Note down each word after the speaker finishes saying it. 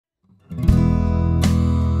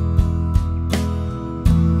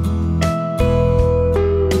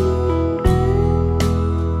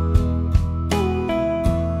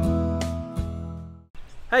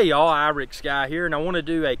Hey y'all, Irix Guy here, and I want to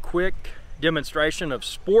do a quick demonstration of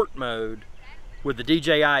sport mode with the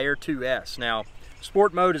DJI Air 2S. Now,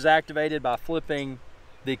 sport mode is activated by flipping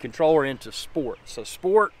the controller into sport. So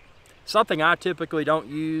sport, something I typically don't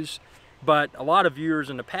use, but a lot of viewers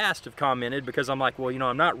in the past have commented because I'm like, well, you know,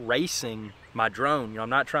 I'm not racing my drone. You know, I'm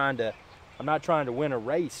not trying to win a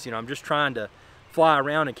race. You know, I'm just trying to fly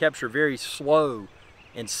around and capture very slow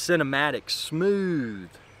and cinematic, smooth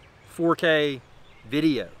 4K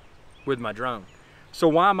video with my drone. So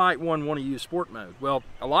why might one want to use sport mode? Well,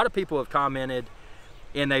 a lot of people have commented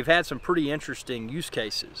and they've had some pretty interesting use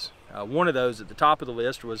cases. One of those at the top of the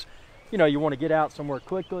list was, you know, you want to get out somewhere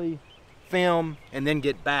quickly, film, and then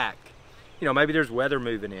get back. You know, maybe there's weather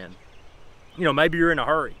moving in. You know, maybe you're in a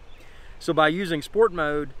hurry. So by using sport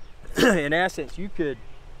mode, in essence, you could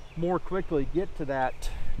more quickly get to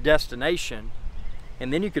that destination,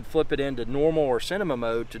 and then you could flip it into normal or cinema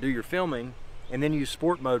mode to do your filming, and then use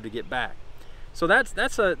sport mode to get back. So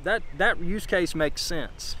that use case makes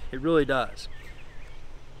sense. It really does.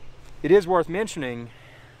 It is worth mentioning,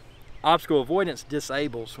 obstacle avoidance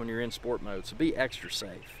disables when you're in sport mode, so be extra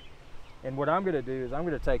safe. And what I'm gonna do is I'm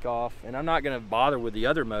gonna take off, and I'm not gonna bother with the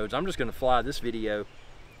other modes. I'm just gonna fly this video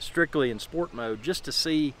strictly in sport mode just to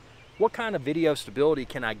see what kind of video stability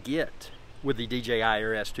can I get with the DJI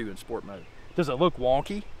Air S2 in sport mode. Does it look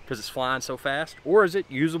wonky because it's flying so fast, or is it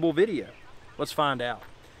usable video? Let's find out.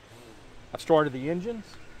 I've started the engines.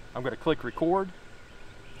 I'm going to click record.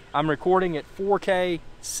 I'm recording at 4K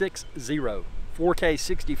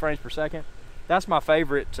 60 frames per second. That's my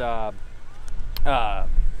favorite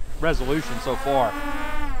resolution so far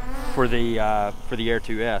for the Air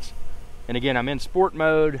 2S. And again, I'm in sport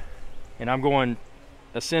mode, and I'm going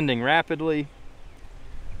ascending rapidly.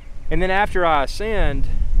 And then after I ascend,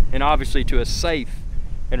 and obviously to a safe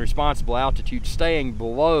and responsible altitude, staying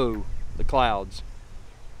below the clouds,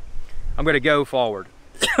 I'm going to go forward.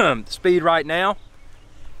 The speed right now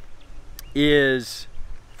is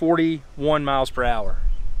 41 miles per hour.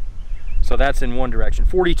 So that's in one direction.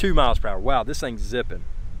 42 miles per hour. Wow, this thing's zipping.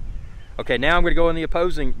 Okay, now I'm going to go in the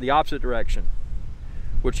opposite direction,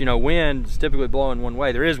 which, you know, wind is typically blowing one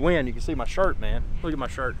way. There is wind. You can see my shirt, man. Look at my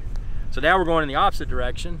shirt. So now we're going in the opposite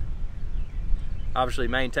direction, obviously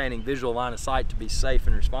maintaining visual line of sight to be safe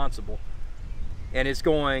and responsible. And it's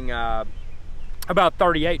going about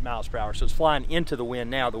 38 miles per hour, so it's flying into the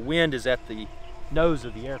wind now. The wind is at the nose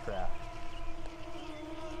of the aircraft.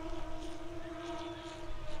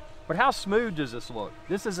 But how smooth does this look?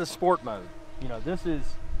 This is a sport mode. You know, this is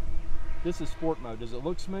sport mode. Does it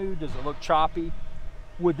look smooth? Does it look choppy?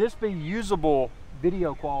 Would this be usable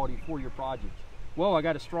video quality for your project? Well, I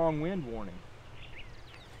got a strong wind warning.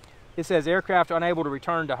 It says aircraft unable to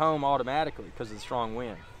return to home automatically because of the strong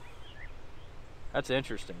wind. That's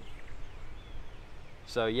interesting.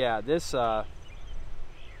 So yeah, this I'm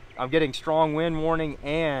getting strong wind warning,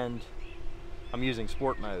 and I'm using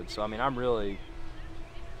sport mode. So I mean, I'm really,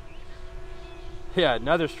 yeah,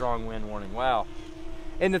 another strong wind warning. Wow.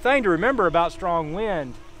 And the thing to remember about strong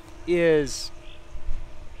wind is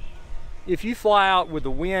if you fly out with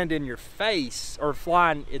the wind in your face, or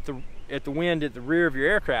flying at the wind at the rear of your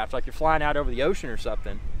aircraft, like you're flying out over the ocean or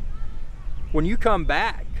something, when you come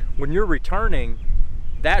back, when you're returning,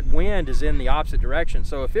 that wind is in the opposite direction.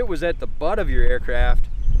 So if it was at the butt of your aircraft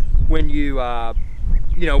when you,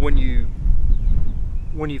 you know, when you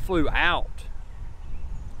flew out,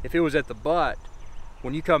 if it was at the butt,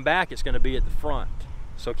 when you come back, it's going to be at the front.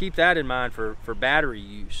 So keep that in mind for battery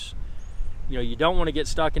use. You know, you don't want to get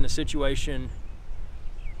stuck in a situation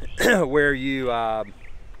where you're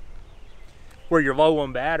low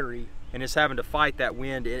on battery and it's having to fight that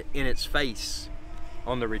wind in its face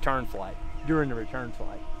on the return flight, during the return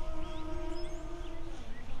flight.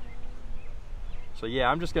 So yeah,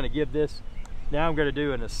 I'm just going to give this, now I'm going to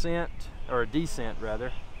do an ascent, or a descent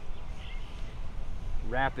rather,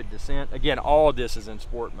 rapid descent. Again, all of this is in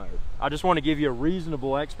sport mode. I just want to give you a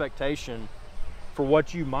reasonable expectation for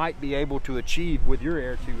what you might be able to achieve with your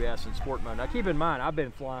Air 2S in sport mode. Now keep in mind, I've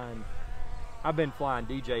been flying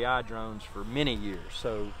DJI drones for many years,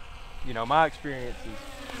 so you know, my experience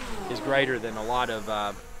is greater than a lot of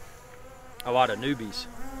newbies.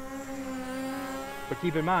 But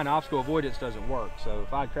keep in mind, obstacle avoidance doesn't work. So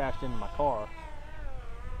if I crashed into my car,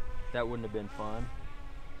 that wouldn't have been fun.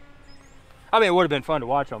 I mean, it would have been fun to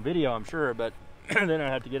watch on video, I'm sure, but then I'd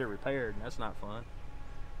have to get it repaired, and that's not fun.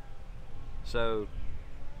 So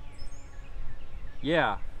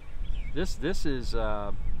yeah, this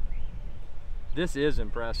is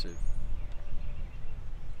impressive.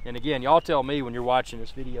 And again, y'all tell me when you're watching this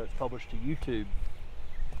video, it's published to YouTube,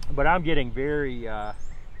 but I'm getting very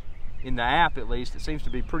in the app at least, it seems to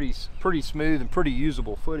be pretty smooth and pretty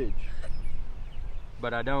usable footage.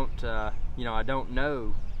 But I don't, you know, I don't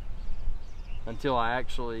know until I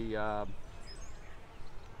actually,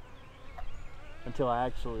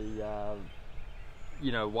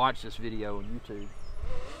 you know, watch this video on YouTube.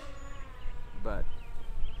 But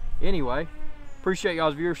anyway, appreciate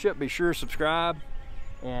y'all's viewership. Be sure to subscribe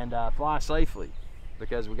and fly safely,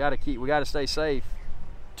 because we got to stay safe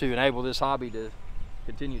to enable this hobby to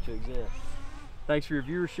continue to exist. Thanks for your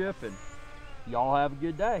viewership, and y'all have a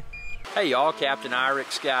good day. Hey y'all, Captain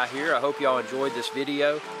Irix Sky here. I hope y'all enjoyed this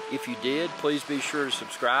video. If you did, please be sure to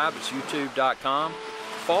subscribe. It's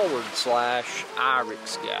youtube.com/Irix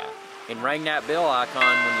Sky. And ring that bell icon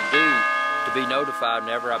when you do to be notified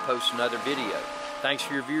whenever I post another video. Thanks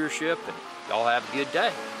for your viewership, and y'all have a good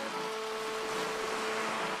day.